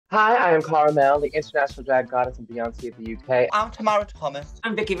Hi, I am Caramel, the international drag goddess and Beyonce of the UK. I'm Tamara Thomas.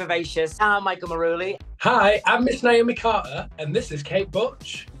 I'm Vicky Vivacious. I'm Michael Maruli. Hi, I'm Miss Naomi Carter, and this is Kate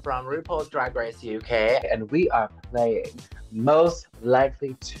Butch. From RuPaul's Drag Race UK. And we are playing Most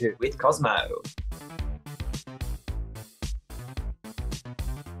Likely To With Cosmo.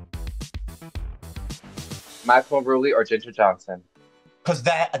 Michael Maruli or Ginger Johnson? Because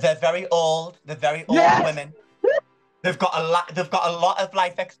they're very old. They're very old women. They've got a lot of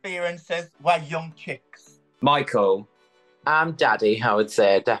life experiences. We're young chicks. Michael. I'm Daddy, I would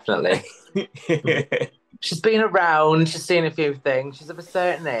say, definitely. She's been around, she's seen a few things. She's of a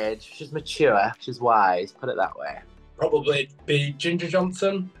certain age, she's mature, she's wise, put it that way. Probably be Ginger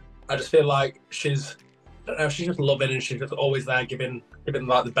Johnson. I just feel like she's just loving and she's just always there giving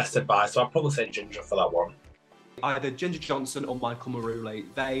like the best advice. So I'd probably say Ginger for that one. Either Ginger Johnson or Michael Maruli.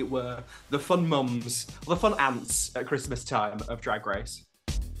 They were the fun mums, or the fun aunts at Christmas time of Drag Race.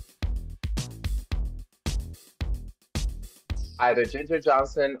 Either Ginger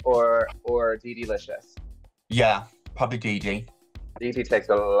Johnson or Dee Dee Licious. Yeah, probably Dee Dee. Dee Dee takes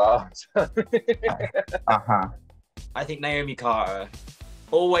a lot. I think Naomi Carter.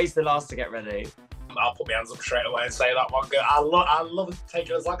 Always the last to get ready. I'll put my hands up straight away and say that one. I love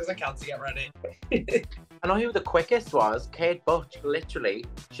taking as long as I can to get ready. I know who the quickest was. Kate Butch, literally.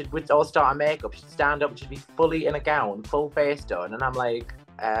 We'd all start her makeup, she'd stand up, she'd be fully in a gown, full face done, and I'm like,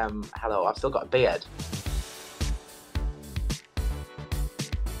 hello, I've still got a beard.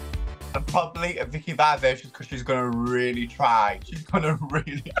 And probably Vicky Vivacious because she's going to really try. She's going to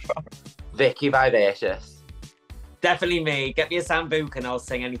really try. Vicky Vivacious. Definitely me. Get me a Sambuca and I'll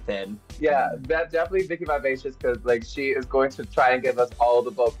sing anything. Yeah, that definitely Vicky Vivacious because like she is going to try and give us all the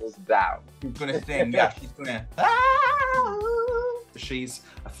vocals down. She's going to sing, yeah, she's going to. She's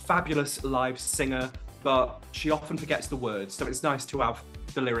a fabulous live singer, but she often forgets the words, so it's nice to have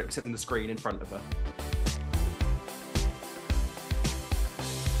the lyrics in the screen in front of her.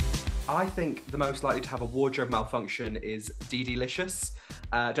 I think the most likely to have a wardrobe malfunction is Dee Dee Licious.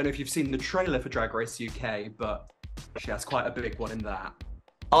 I don't know if you've seen the trailer for Drag Race UK, but she has quite a big one in that.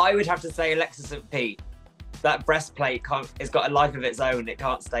 I would have to say Alexis and Pete. That breastplate has got a life of its own. It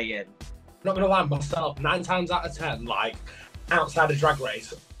can't stay in. Not gonna lie, myself, 9 times out of 10, like outside of Drag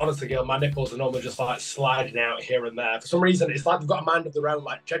Race, honestly, girl, my nipples are normally just like sliding out here and there. For some reason, it's like they've got a mind of their own,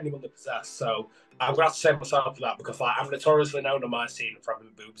 like genuinely possessed. So I'm gonna have to save myself for that because like I'm notoriously known on my scene for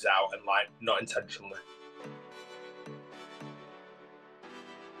having boobs out and like not intentionally.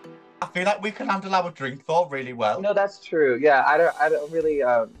 I feel like we can handle our drink though really well. No, that's true. Yeah, I don't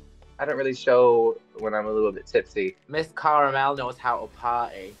really show when I'm a little bit tipsy. Miss Caramel knows how to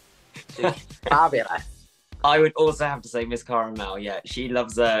party. She's fabulous. I would also have to say Miss Caramel. Yeah, she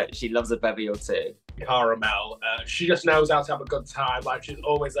loves a bevy or two. Caramel, she just knows how to have a good time. Like she's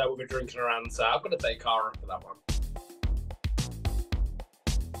always there with a drink in her hand. So I'm gonna take Cara for that one.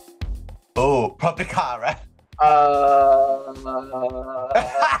 Oh, probably Cara.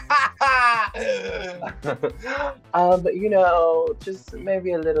 But you know, just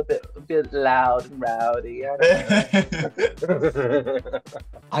maybe a bit loud and rowdy.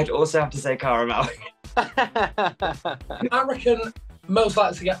 I'd also have to say Caramel. I reckon most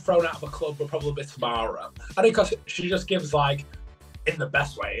likely to get thrown out of a club would probably be Tamara. I think because she just gives like, in the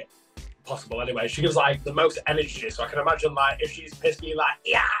best way possible anyway, she gives like the most energy. So I can imagine like if she's pissed, being like,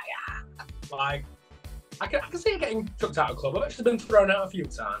 yeah. Like, I can see her getting chucked out of a club. I've actually been thrown out a few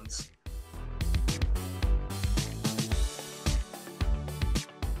times.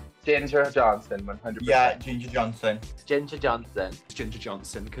 Ginger Johnson, 100%. Yeah, Ginger Johnson. Ginger Johnson. Ginger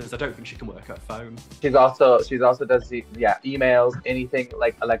Johnson, because I don't think she can work her phone. She's also does emails, anything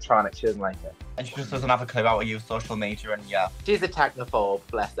like electronic. She doesn't like it. And she just doesn't have a clue how to use social media and yeah. She's a technophobe,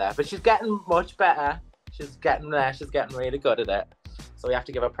 bless her, but she's getting much better. She's getting there. She's getting really good at it. So we have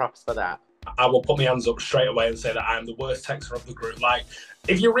to give her props for that. I will put my hands up straight away and say that I am the worst texter of the group. Like,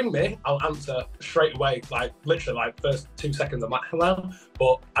 if you ring me, I'll answer straight away. Like, literally, like, first 2 seconds, I'm like, hello.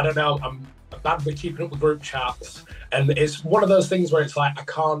 But I don't know, I'm bad with keeping up with group chats. And it's one of those things where it's like, I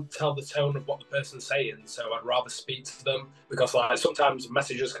can't tell the tone of what the person's saying. So I'd rather speak to them because, like, sometimes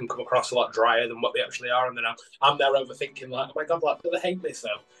messages can come across a lot drier than what they actually are. And then I'm there overthinking, like, oh my God, like, do they hate me? So,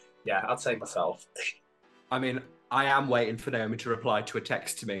 yeah, I'd say myself. I mean, I am waiting for Naomi to reply to a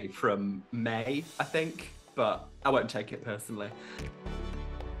text to me from May, I think, but I won't take it personally.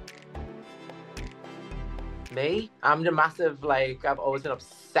 Me? I'm the massive, like, I've always been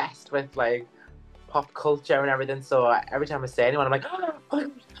obsessed with, like, pop culture and everything, so every time I say anyone, I'm like, oh my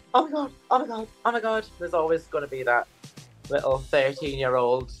God, oh my God, oh my God. There's always going to be that little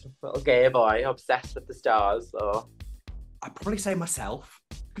 13-year-old little gay boy obsessed with the stars, so... I'd probably say myself.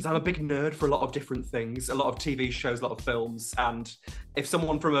 because I'm a big nerd for a lot of different things, a lot of TV shows, a lot of films, and if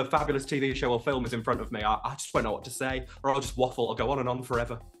someone from a fabulous TV show or film is in front of me, I just won't know what to say, or I'll just waffle, I'll go on and on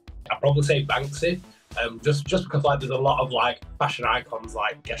forever. I'd probably say Banksy, just because like there's a lot of like fashion icons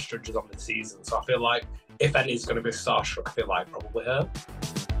like guest judges on this season, so I feel like if any's going to be starstruck, I feel like probably her.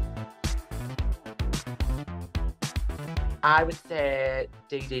 I would say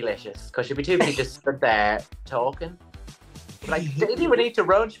Dee Delicious, because she'd be too busy just stood there talking. Like, Dee would need to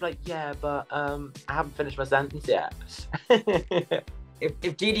run. She'd be like, yeah, but I haven't finished my sentence yet.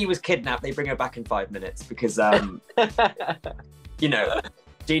 If Dee Dee was kidnapped, they bring her back in 5 minutes because, you know,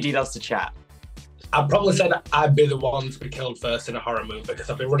 Dee Dee loves to chat. I'd probably say that I'd be the one to be killed first in a horror movie because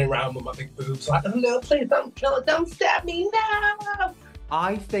I've been running around with my big boobs like, oh no, please don't kill her, don't stab me, no!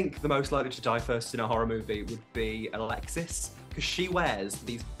 I think the most likely to die first in a horror movie would be Alexis, because she wears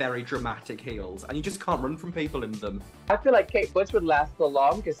these very dramatic heels and you just can't run from people in them. I feel like Kate Bush would last the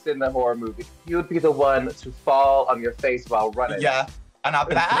longest in the horror movie. You would be the one to fall on your face while running. Yeah, and I'll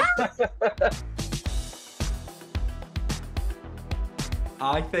be like, ah!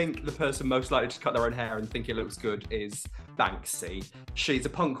 I think the person most likely to cut their own hair and think it looks good is Banksy. She's a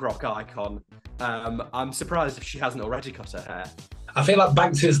punk rock icon. I'm surprised if she hasn't already cut her hair. I feel like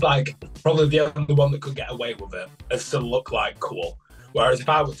Banksy's like probably the only one that could get away with it and still look like cool. Whereas if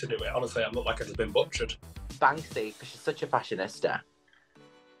I were to do it, honestly, I'd look like I'd just been butchered. Banksy, because she's such a fashionista.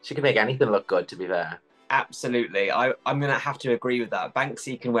 She can make anything look good, to be fair. Absolutely. I'm going to have to agree with that.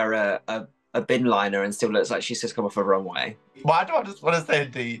 Banksy can wear a bin liner and still looks like she's just come off a runway. Why do I just want to say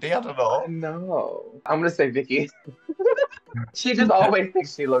Dee Dee? I don't know. No. I'm going to say Vicky. She just always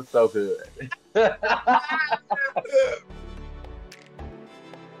thinks she looks so good.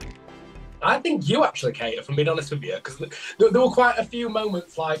 I think you actually, Kate, if I'm being honest with you, because there were quite a few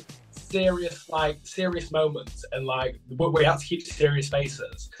moments, like serious moments, and like we had to keep serious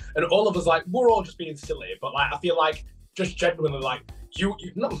faces, and all of us like we're all just being silly, but like I feel like just genuinely like you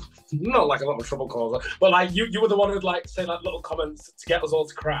not like a lot of trouble calls, but like you were the one who'd like say like little comments to get us all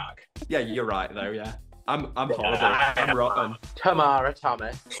to crack. Yeah, you're right though. Yeah, I'm horrible. I'm rotten. Tamara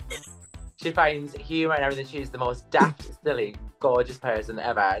Thomas. She finds humour and everything. She's the most daft, silly, gorgeous person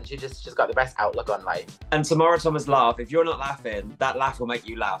ever, and she's got the best outlook on life. And Tamara Thomas laugh. If you're not laughing, that laugh will make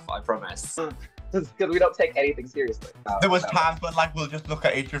you laugh. I promise. Because we don't take anything seriously. There was times when like we'll just look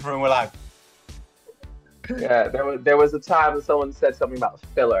at each other and we're like, yeah, there was a time when someone said something about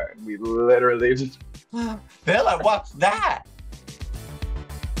filler, and we literally just filler, what's that?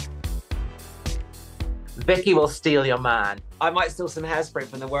 Vicky will steal your man. I might steal some hairspray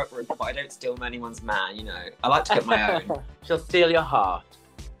from the workroom, but I don't steal anyone's man, you know. I like to get my own. She'll steal your heart.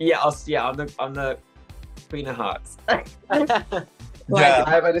 Yeah, I'm the Queen of Hearts. Yeah.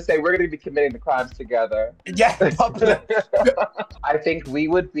 I'm going to say we're going to be committing the crimes together. Yeah, probably. I think we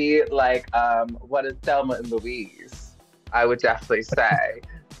would be like, what is Thelma and Louise? I would definitely say.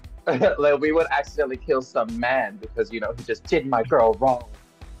 Like, we would accidentally kill some man because, you know, he just did my girl wrong.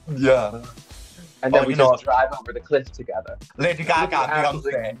 Yeah. And then we just drive over the cliff together. Lady Gaga,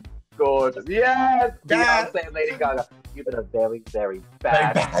 Beyonce. Gorgeous. Yes! Yes! Beyonce and Lady Gaga. You've been a very, very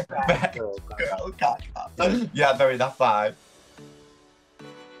bad girl. Gaga. Yeah, very that vibe.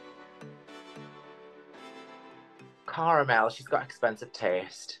 Caramel, she's got expensive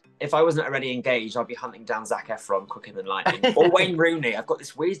taste. If I wasn't already engaged, I'd be hunting down Zac Efron quicker than lightning. Or Wayne Rooney. I've got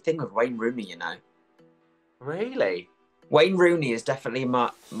this weird thing with Wayne Rooney, you know. Really? Wayne Rooney is definitely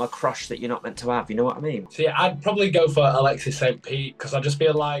my crush that you're not meant to have, you know what I mean? See, I'd probably go for Alexis St. Pete because I just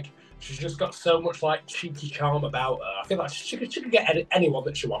feel like she's just got so much like cheeky charm about her. I feel like she could get anyone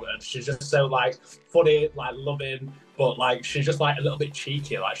that she wanted. She's just so like funny, like loving, but like she's just like a little bit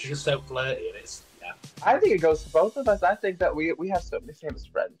cheeky. Like she's just so flirty, and it's yeah. I think it goes for both of us. I think that we have so many famous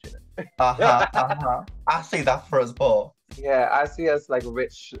friends, you know. I see that for us both. Yeah, I see us like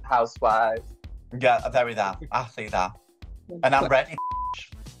rich housewives. Yeah, very that. I see that. And I'm ready.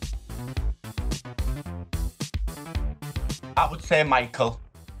 I would say Michael.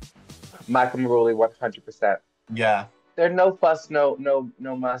 Michael Maruli, 100%. Yeah. They're no fuss, no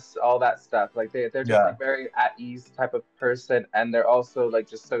muss, all that stuff. Like they're just like very at ease type of person, and they're also like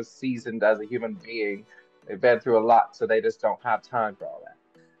just so seasoned as a human being. They've been through a lot, so they just don't have time for all that.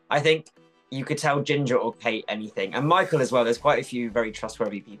 I think you could tell Ginger or Kate anything, and Michael as well. There's quite a few very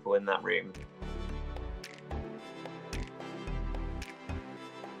trustworthy people in that room.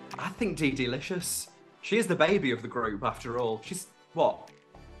 I think Dee Delicious. She is the baby of the group, after all. She's, what,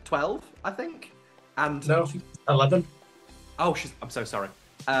 12, I think? And No, 11. Oh, I'm so sorry.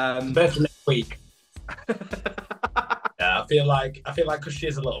 Birthday next week. Yeah, feel like because she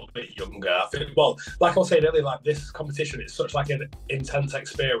is a little bit younger, well, like I was saying earlier, like this competition is such like an intense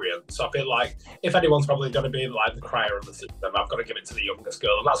experience. So I feel like if anyone's probably going to be like the crier of the system, I've got to give it to the youngest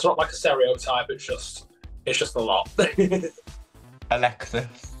girl, and that's not like a stereotype. It's just a lot.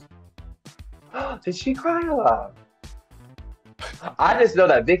 Alexis. Did she cry a lot? I just know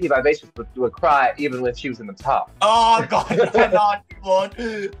that Vicky Vivacious would cry even when she was in the top. Oh God, she cannot.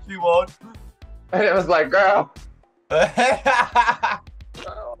 She won. And it was like, girl.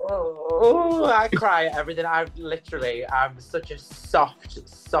 Oh, I cry at everything. I'm such a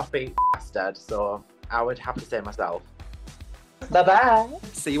soppy bastard. So I would have to say myself. Bye bye.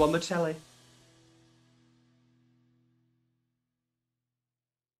 See you on the telly.